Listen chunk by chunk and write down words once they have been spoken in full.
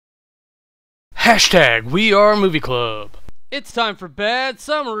Hashtag WeAreMovieClub. It's time for Bad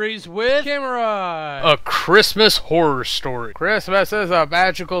Summaries with Camera. A Christmas horror story. Christmas is a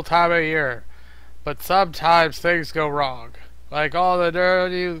magical time of year, but sometimes things go wrong. Like all the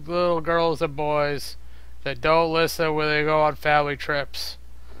dirty little girls and boys that don't listen when they go on family trips.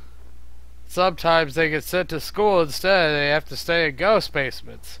 Sometimes they get sent to school instead and they have to stay in ghost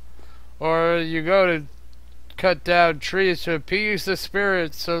basements. Or you go to cut down trees to appease the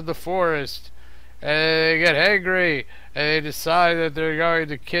spirits of the forest, and they get angry and they decide that they're going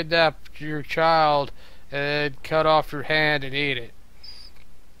to kidnap your child and cut off your hand and eat it.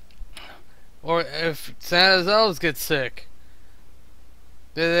 Or if Santa's elves get sick,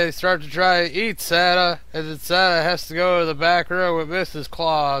 then they start to try to eat Santa, and then Santa has to go to the back room with Mrs.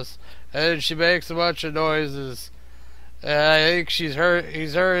 Claus, and then she makes a bunch of noises. And I think he's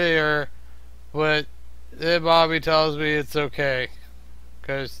hurting her, but then Mommy tells me it's okay,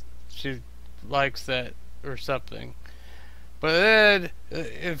 because she likes that or something. But then,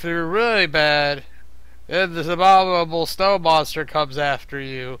 if you're really bad, then this abominable snow monster comes after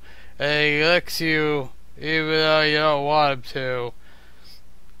you, and he licks you even though you don't want him to.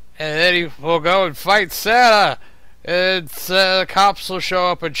 And then he will go and fight Santa, and the cops will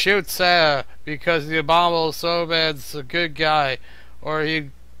show up and shoot Santa because the abominable snowman's a good guy, or he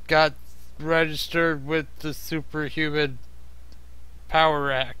got registered with the Superhuman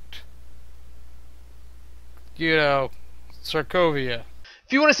Power Act. You know, Sarkovia.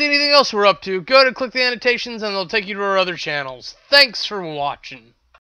 If you want to see anything else we're up to, go to click the annotations and they'll take you to our other channels. Thanks for watching.